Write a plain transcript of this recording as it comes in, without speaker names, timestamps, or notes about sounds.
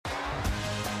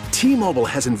T-Mobile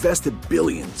has invested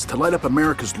billions to light up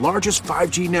America's largest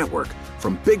 5G network,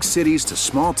 from big cities to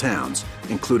small towns,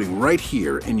 including right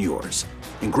here in yours.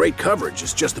 And great coverage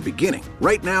is just the beginning.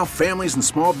 Right now, families and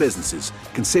small businesses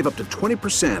can save up to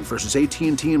 20% versus AT&T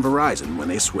and Verizon when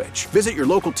they switch. Visit your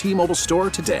local T-Mobile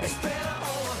store today.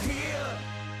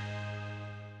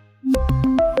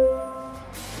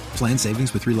 Plan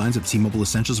savings with 3 lines of T-Mobile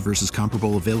Essentials versus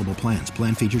comparable available plans.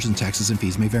 Plan features and taxes and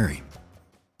fees may vary.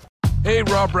 Hey,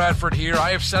 Rob Bradford here. I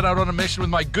have set out on a mission with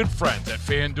my good friends at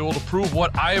FanDuel to prove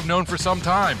what I have known for some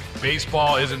time.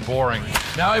 Baseball isn't boring.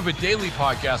 Now I have a daily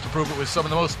podcast to prove it with some of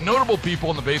the most notable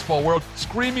people in the baseball world,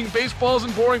 screaming baseball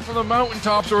isn't boring from the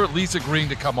mountaintops, or at least agreeing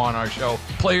to come on our show.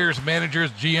 Players,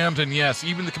 managers, GMs, and yes,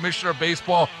 even the commissioner of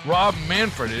baseball, Rob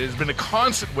Manfred. It has been a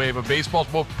constant wave of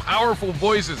baseball's most powerful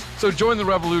voices. So join the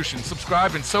revolution.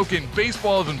 Subscribe and soak in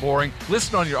Baseball Isn't Boring.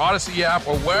 Listen on your Odyssey app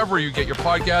or wherever you get your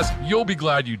podcast. You'll be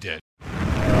glad you did.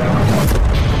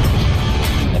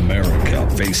 America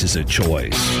faces a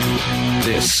choice.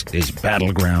 This is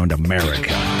Battleground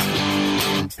America.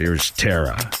 Here's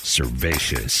Tara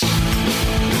Servatius.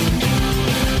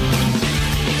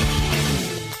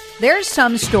 There's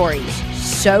some stories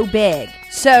so big,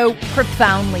 so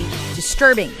profoundly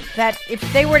disturbing, that if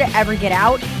they were to ever get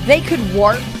out, they could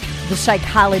warp the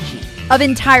psychology of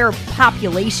entire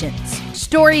populations.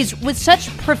 Stories with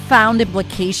such profound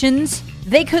implications,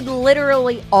 they could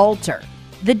literally alter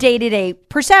the day-to-day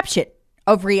perception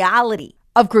of reality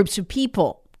of groups of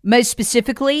people, most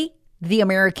specifically, the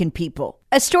American people.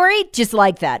 A story just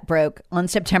like that broke on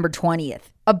September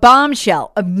 20th, a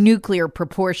bombshell of nuclear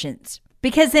proportions,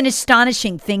 because an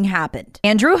astonishing thing happened.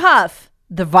 Andrew Huff,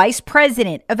 the vice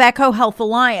president of EcoHealth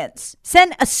Alliance,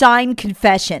 sent a signed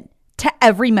confession to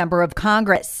every member of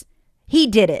Congress. He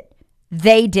did it.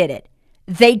 They did it.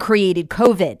 They created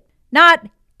COVID, not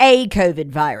a COVID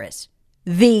virus.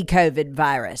 The COVID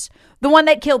virus, the one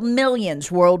that killed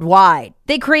millions worldwide.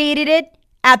 They created it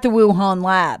at the Wuhan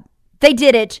lab. They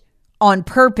did it on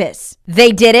purpose.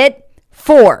 They did it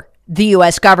for the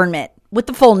U.S. government, with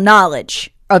the full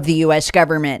knowledge of the U.S.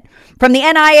 government. From the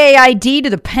NIAID to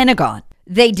the Pentagon,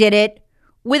 they did it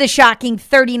with a shocking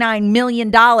 $39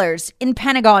 million in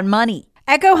Pentagon money.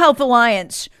 EcoHealth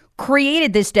Alliance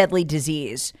created this deadly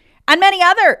disease and many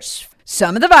others.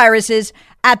 Some of the viruses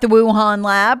at the Wuhan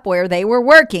lab where they were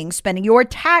working, spending your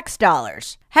tax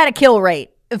dollars, had a kill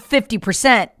rate of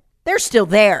 50%. They're still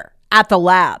there at the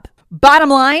lab. Bottom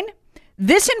line,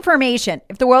 this information,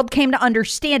 if the world came to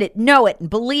understand it, know it, and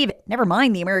believe it, never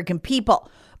mind the American people,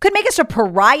 could make us a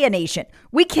pariah nation.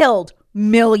 We killed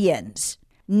millions.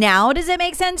 Now, does it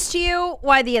make sense to you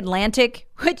why The Atlantic,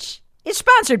 which is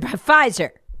sponsored by Pfizer,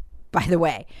 by the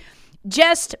way,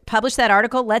 just published that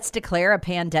article, let's declare a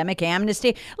pandemic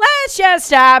amnesty. Let's just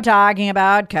stop talking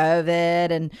about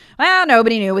COVID. And, well,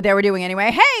 nobody knew what they were doing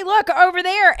anyway. Hey, look over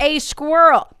there, a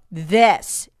squirrel.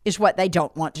 This is what they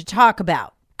don't want to talk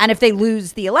about. And if they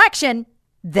lose the election,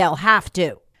 they'll have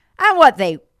to. And what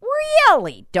they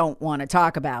really don't want to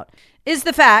talk about is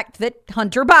the fact that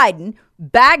Hunter Biden,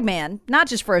 bagman, not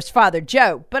just for his father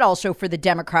Joe, but also for the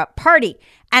Democrat Party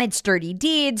and its dirty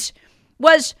deeds,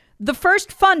 was the first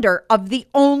funder of the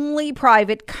only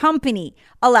private company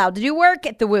allowed to do work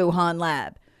at the Wuhan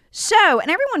lab. So, and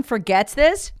everyone forgets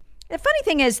this, the funny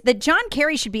thing is that John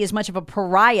Kerry should be as much of a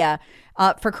pariah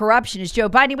for corruption as Joe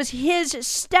Biden. It was his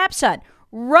stepson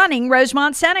running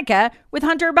Rosemont Seneca with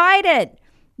Hunter Biden.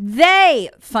 They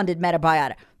funded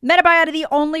Metabiota. Metabiota, the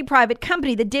only private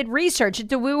company that did research at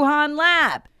the Wuhan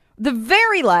lab. The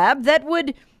very lab that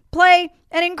would play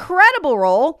an incredible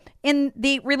role in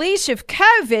the release of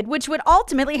COVID, which would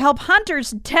ultimately help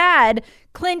Hunter's dad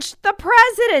clinch the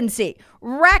presidency,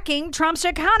 wrecking Trump's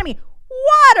economy.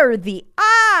 What are the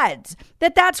odds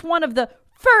that that's one of the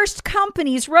first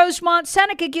companies Rosemont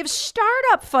Seneca gives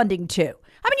startup funding to?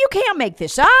 I mean, you can't make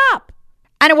this up.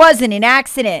 And it wasn't an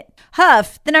accident.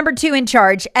 Huff, the number 2 in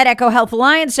charge at EcoHealth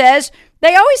Alliance, says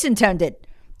they always intended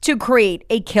to create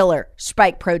a killer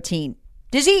spike protein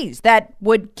disease that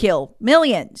would kill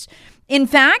millions. In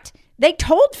fact, they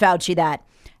told Fauci that,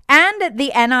 and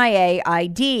the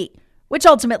NIAID, which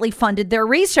ultimately funded their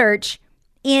research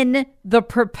in the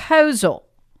proposal.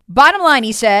 Bottom line,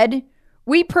 he said,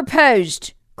 we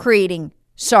proposed creating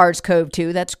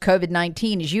SARS-CoV-2, that's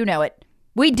COVID-19 as you know it.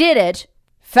 We did it,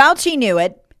 Fauci knew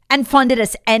it, and funded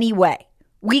us anyway.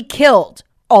 We killed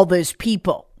all those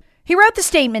people. He wrote the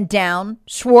statement down,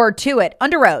 swore to it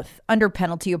under oath, under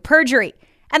penalty of perjury,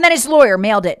 and then his lawyer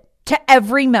mailed it to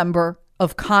every member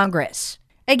of Congress.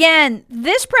 Again,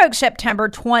 this broke September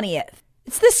 20th.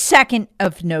 It's the 2nd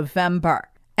of November,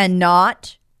 and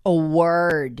not a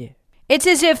word. It's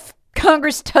as if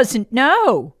Congress doesn't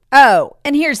know. Oh,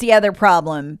 and here's the other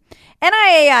problem.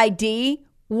 NIAID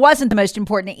wasn't the most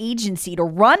important agency to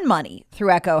run money through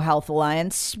EcoHealth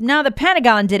Alliance. Now, the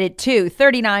Pentagon did it too,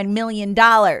 $39 million.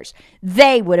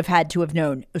 They would have had to have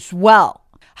known as well.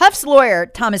 Huff's lawyer,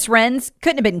 Thomas Renz,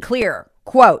 couldn't have been clearer.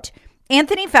 Quote,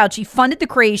 Anthony Fauci funded the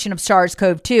creation of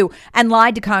SARS-CoV-2 and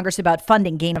lied to Congress about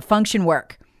funding gain-of-function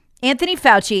work. Anthony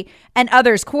Fauci and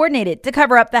others coordinated to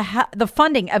cover up the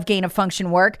funding of gain-of-function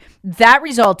work that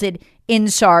resulted in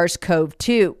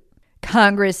SARS-CoV-2.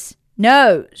 Congress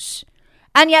knows.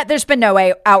 And yet there's been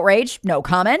no outrage, no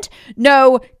comment,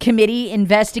 no committee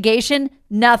investigation,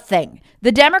 nothing.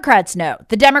 The Democrats know.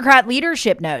 The Democrat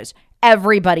leadership knows.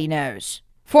 Everybody knows.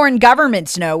 Foreign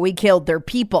governments know we killed their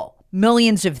people,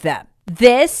 millions of them.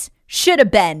 This should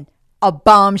have been a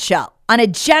bombshell on a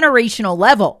generational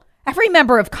level. Every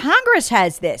member of Congress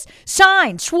has this,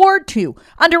 signed, swore to,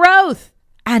 under oath,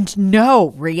 and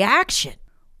no reaction.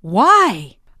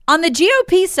 Why? On the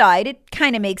GOP side, it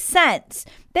kind of makes sense.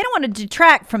 They don't want to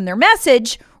detract from their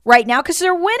message right now because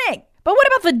they're winning. But what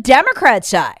about the Democrat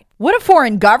side? What do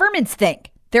foreign governments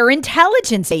think? Their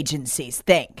intelligence agencies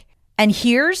think? And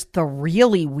here's the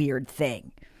really weird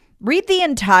thing. Read the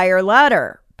entire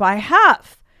letter by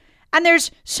Huff. And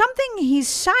there's something he's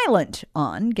silent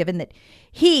on, given that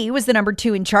he was the number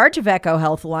 2 in charge of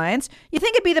EcoHealth Alliance. You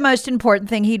think it'd be the most important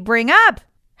thing he'd bring up.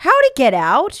 How'd it get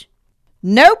out?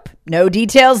 Nope, no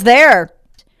details there.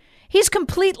 He's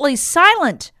completely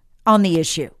silent on the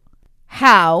issue.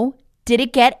 How did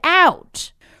it get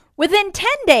out? Within 10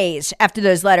 days after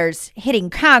those letters hitting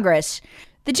Congress,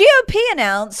 the GOP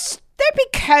announced there'd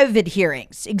be COVID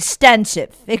hearings,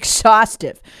 extensive,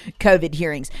 exhaustive COVID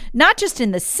hearings, not just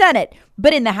in the Senate,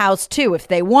 but in the House too, if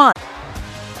they want.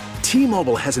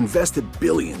 T-Mobile has invested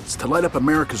billions to light up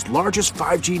America's largest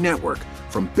 5G network,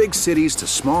 from big cities to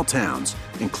small towns,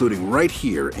 including right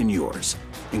here in yours.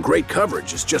 And great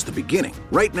coverage is just the beginning.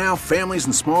 Right now, families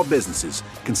and small businesses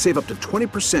can save up to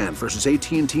 20% versus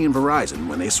AT&T and Verizon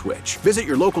when they switch. Visit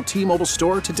your local T-Mobile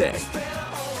store today.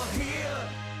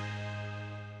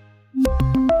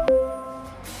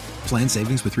 Plan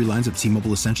savings with 3 lines of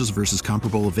T-Mobile Essentials versus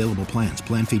comparable available plans.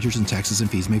 Plan features and taxes and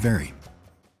fees may vary.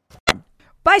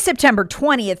 By September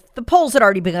 20th, the polls had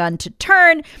already begun to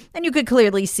turn, and you could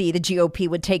clearly see the GOP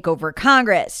would take over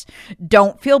Congress.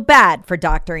 Don't feel bad for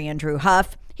Dr. Andrew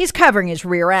Huff. He's covering his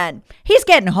rear end. He's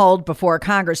getting hauled before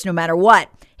Congress no matter what.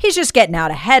 He's just getting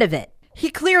out ahead of it. He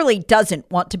clearly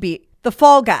doesn't want to be the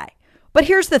fall guy. But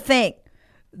here's the thing.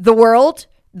 The world,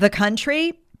 the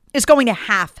country, is going to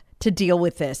have to deal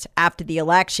with this after the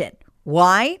election.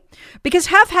 Why? Because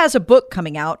Huff has a book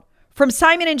coming out from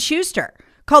Simon & Schuster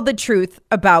called The Truth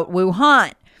About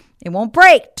Wuhan. It won't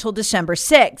break till December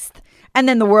 6th, and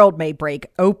then the world may break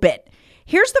open.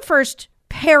 Here's the first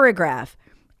paragraph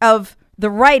of the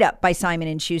write-up by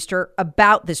Simon & Schuster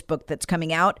about this book that's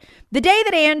coming out. The day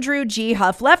that Andrew G.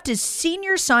 Huff left his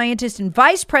senior scientist and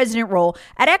vice president role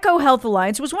at EcoHealth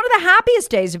Alliance was one of the happiest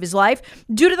days of his life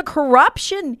due to the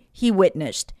corruption he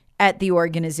witnessed at the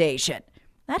organization.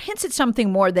 That hints at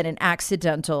something more than an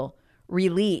accidental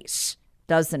release,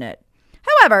 doesn't it?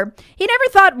 However, he never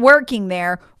thought working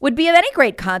there would be of any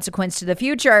great consequence to the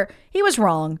future. He was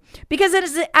wrong, because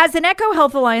as an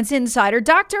EcoHealth Alliance insider,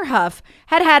 Dr. Huff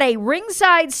had a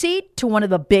ringside seat to one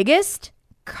of the biggest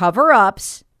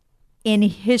cover-ups in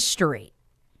history.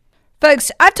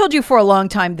 Folks, I've told you for a long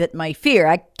time that my fear,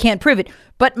 I can't prove it,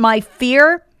 but my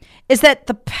fear is that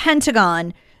the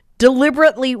Pentagon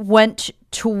deliberately went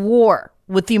to war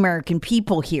with the American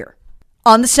people here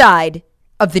on the side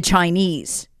of the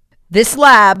Chinese. This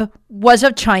lab was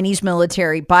a Chinese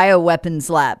military bioweapons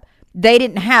lab. They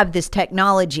didn't have this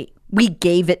technology. We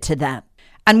gave it to them.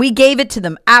 And we gave it to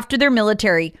them after their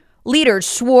military leaders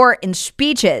swore in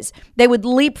speeches they would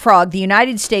leapfrog the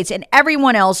United States and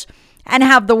everyone else and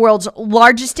have the world's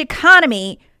largest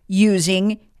economy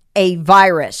using a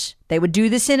virus. They would do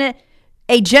this in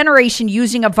a generation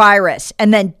using a virus.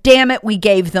 And then, damn it, we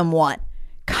gave them one.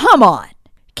 Come on.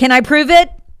 Can I prove it?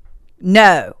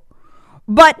 No.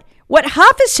 But what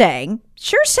Huff is saying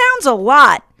sure sounds a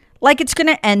lot like it's going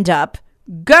to end up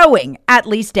going at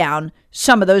least down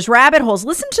some of those rabbit holes.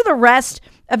 Listen to the rest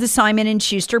of the Simon &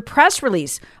 Schuster press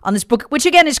release on this book, which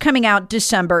again is coming out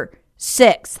December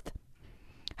 6th.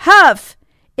 Huff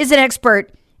is an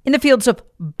expert in the fields of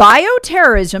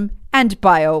bioterrorism and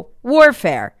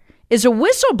biowarfare, is a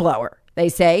whistleblower, they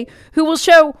say, who will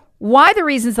show why the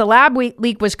reasons the lab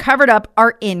leak was covered up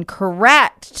are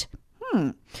incorrect.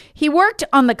 He worked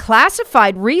on the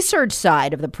classified research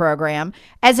side of the program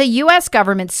as a U.S.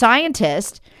 government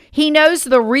scientist. He knows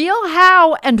the real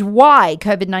how and why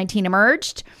COVID-19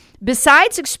 emerged,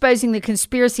 besides exposing the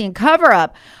conspiracy and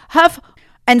cover-up, Huff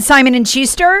and Simon &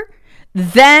 Schuster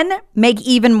then make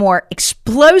even more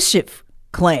explosive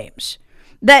claims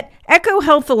that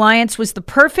EcoHealth Alliance was the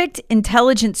perfect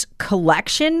intelligence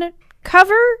collection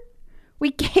cover.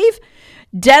 We gave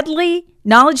deadly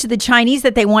knowledge to the Chinese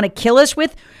that they want to kill us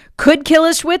with, could kill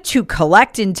us with, to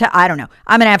collect into, I don't know.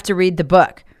 I'm going to have to read the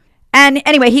book. And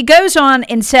anyway, he goes on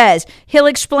and says he'll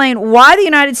explain why the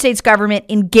United States government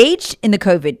engaged in the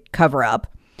COVID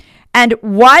cover-up and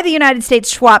why the United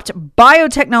States swapped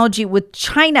biotechnology with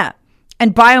China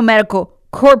and biomedical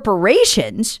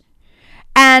corporations,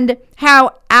 and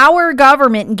how our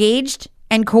government engaged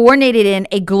and coordinated in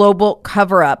a global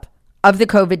cover-up of the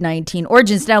COVID-19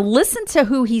 origins. Now, listen to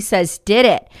who he says did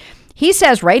it. He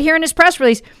says right here in his press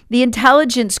release, the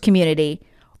intelligence community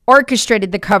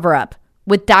orchestrated the cover-up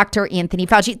with Dr. Anthony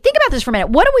Fauci. Think about this for a minute.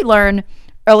 What did we learn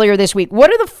earlier this week? What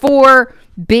are the 4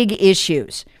 big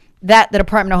issues that the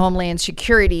Department of Homeland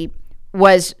Security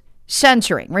was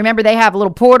censoring? Remember, they have a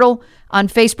little portal on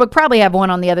Facebook, probably have one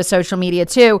on the other social media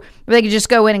too, where they can just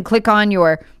go in and click on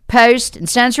your post and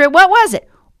censor it. What was it?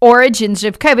 Origins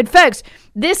of COVID. Folks,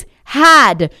 this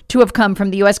had to have come from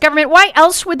the U.S. government. Why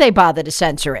else would they bother to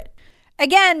censor it?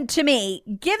 Again, to me,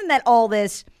 given that all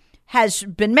this has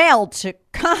been mailed to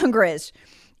Congress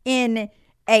in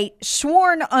a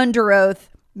sworn under oath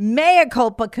mea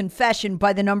culpa confession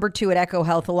by the number 2 at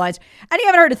EcoHealth Alliance, and you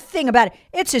haven't heard a thing about it.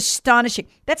 It's astonishing.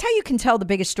 That's how you can tell the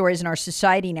biggest stories in our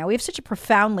society now. We have such a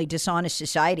profoundly dishonest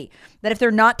society that if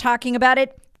they're not talking about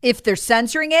it, if they're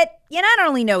censoring it, you not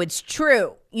only know it's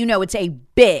true, you know it's a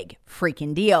big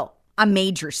freaking deal, a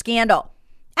major scandal.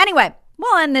 Anyway,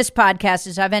 we'll end this podcast,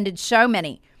 as I've ended so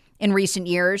many in recent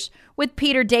years, with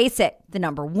Peter Daszak, the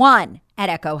number 1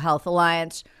 at EcoHealth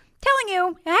Alliance, telling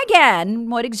you again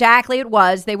what exactly it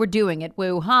was they were doing at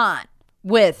Wuhan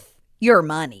with your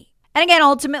money. And again,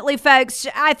 ultimately, folks,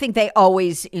 I think they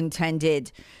always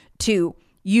intended to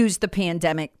use the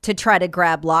pandemic to try to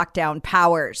grab lockdown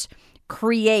powers,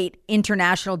 create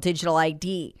international digital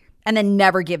ID, and then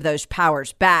never give those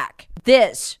powers back.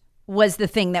 This was the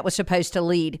thing that was supposed to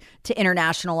lead to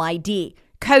international ID,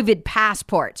 COVID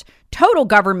passports, total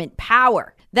government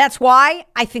power. That's why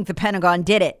I think the Pentagon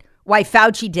did it, why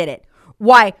Fauci did it,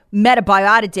 why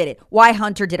Metabiota did it, why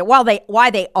Hunter did it,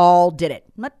 why they all did it.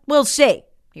 We'll see.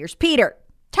 Here's Peter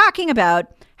talking about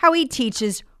how he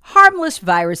teaches harmless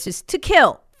viruses to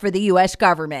kill for the U.S.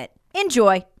 government.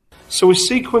 Enjoy. So we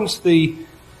sequenced the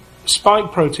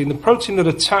spike protein, the protein that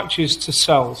attaches to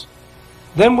cells.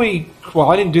 Then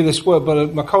I didn't do this work,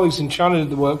 but my colleagues in China did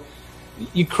the work.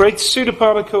 You create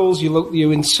pseudoparticles,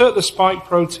 you insert the spike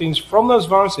proteins from those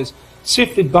viruses, see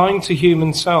if they bind to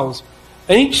human cells.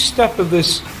 And each step of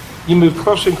this, you move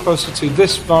closer and closer to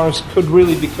this virus could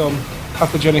really become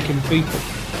pathogenic in people.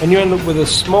 And you end up with a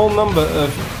small number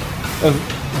of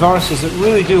viruses that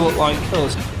really do look like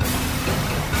killers.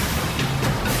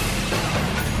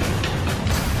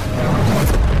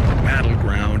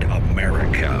 Battleground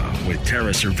America with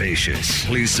Tara Servatius.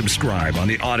 Please subscribe on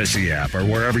the Odyssey app or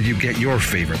wherever you get your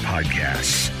favorite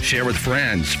podcasts. Share with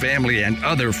friends, family, and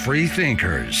other free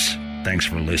thinkers. Thanks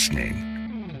for listening.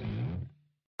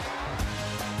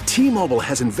 T-Mobile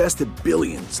has invested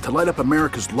billions to light up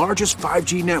America's largest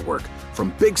 5G network,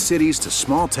 from big cities to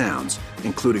small towns,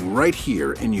 including right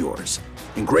here in yours.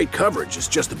 And great coverage is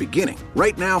just the beginning.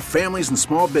 Right now, families and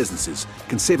small businesses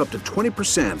can save up to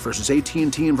 20% versus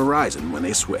AT&T and Verizon when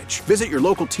they switch. Visit your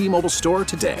local T-Mobile store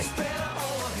today.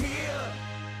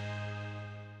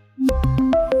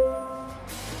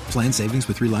 Plan savings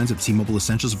with 3 lines of T-Mobile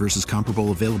Essentials versus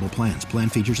comparable available plans. Plan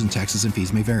features and taxes and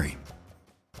fees may vary.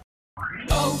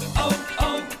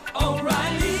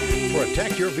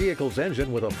 Protect your vehicle's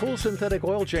engine with a full synthetic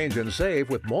oil change and save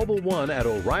with Mobil 1 at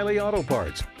O'Reilly Auto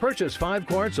Parts. Purchase 5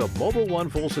 quarts of Mobil 1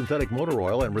 full synthetic motor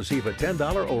oil and receive a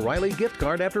 $10 O'Reilly gift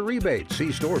card after rebate.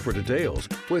 See store for details.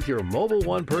 With your Mobil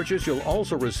 1 purchase, you'll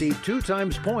also receive 2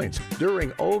 times points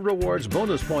during O Rewards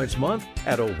Bonus Points Month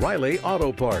at O'Reilly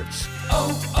Auto Parts.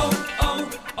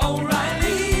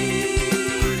 O'Reilly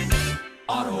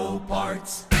Auto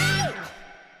Parts.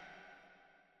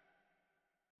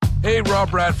 Hey, Rob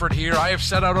Bradford here. I have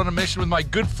set out on a mission with my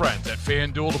good friends at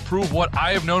FanDuel to prove what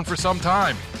I have known for some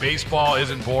time. Baseball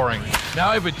isn't boring. Now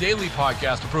I have a daily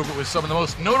podcast to prove it with some of the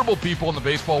most notable people in the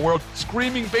baseball world,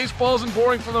 screaming baseball isn't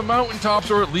boring from the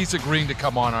mountaintops, or at least agreeing to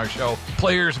come on our show.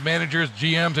 Players, managers,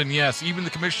 GMs, and yes, even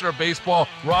the commissioner of baseball,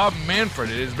 Rob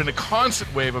Manfred. It has been a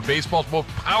constant wave of baseball's most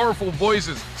powerful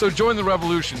voices. So join the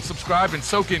revolution. Subscribe and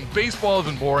soak in Baseball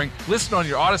Isn't Boring. Listen on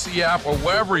your Odyssey app or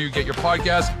wherever you get your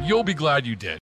podcasts. You'll be glad you did.